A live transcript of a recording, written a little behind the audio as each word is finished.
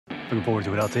Looking forward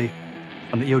to it, LT.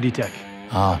 I'm the EOD tech.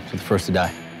 Ah, so the first to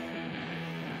die.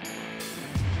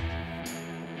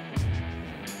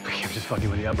 I'm just fucking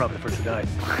with you. I'm probably the first to die.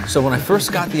 So when I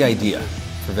first got the idea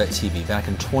for Vet TV back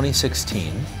in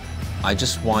 2016, I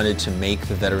just wanted to make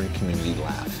the veteran community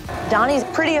laugh. Donnie's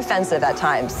pretty offensive at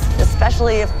times,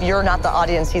 especially if you're not the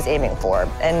audience he's aiming for,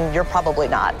 and you're probably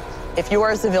not. If you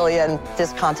are a civilian,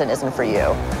 this content isn't for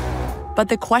you. But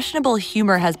the questionable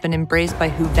humor has been embraced by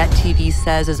who Vet TV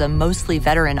says is a mostly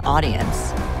veteran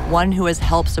audience, one who has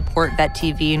helped support Vet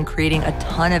TV in creating a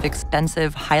ton of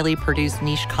expensive, highly produced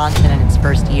niche content in its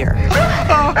first year.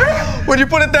 When you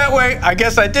put it that way, I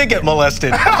guess I did get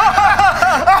molested.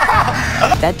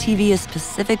 Vet TV is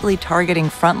specifically targeting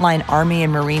frontline Army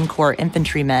and Marine Corps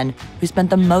infantrymen who spent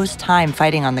the most time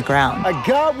fighting on the ground. I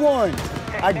got one!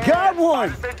 I got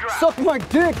one! Suck my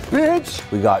dick, bitch!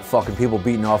 We got fucking people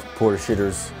beating off porta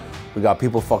shitters. We got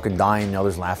people fucking dying and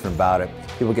others laughing about it.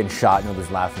 People getting shot and others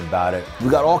laughing about it. We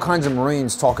got all kinds of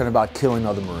Marines talking about killing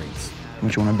other Marines.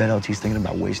 Don't you want to bet LT's thinking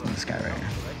about wasting this guy right here?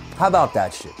 How about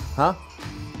that shit, huh?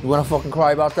 You wanna fucking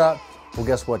cry about that? Well,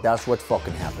 guess what? That's what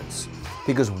fucking happens.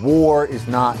 Because war is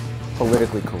not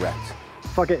politically correct.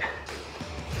 Fuck it.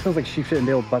 Sounds like sheep shit and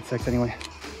Dale butt sex anyway.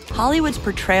 Hollywood's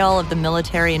portrayal of the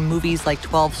military in movies like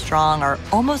 12 Strong are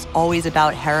almost always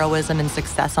about heroism and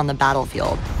success on the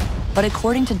battlefield. But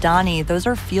according to Donnie, those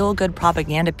are feel-good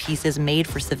propaganda pieces made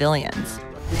for civilians.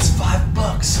 It's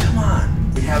 $5, come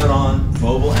on. We have it on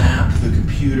mobile app, the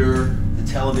computer, the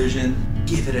television.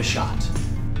 Give it a shot.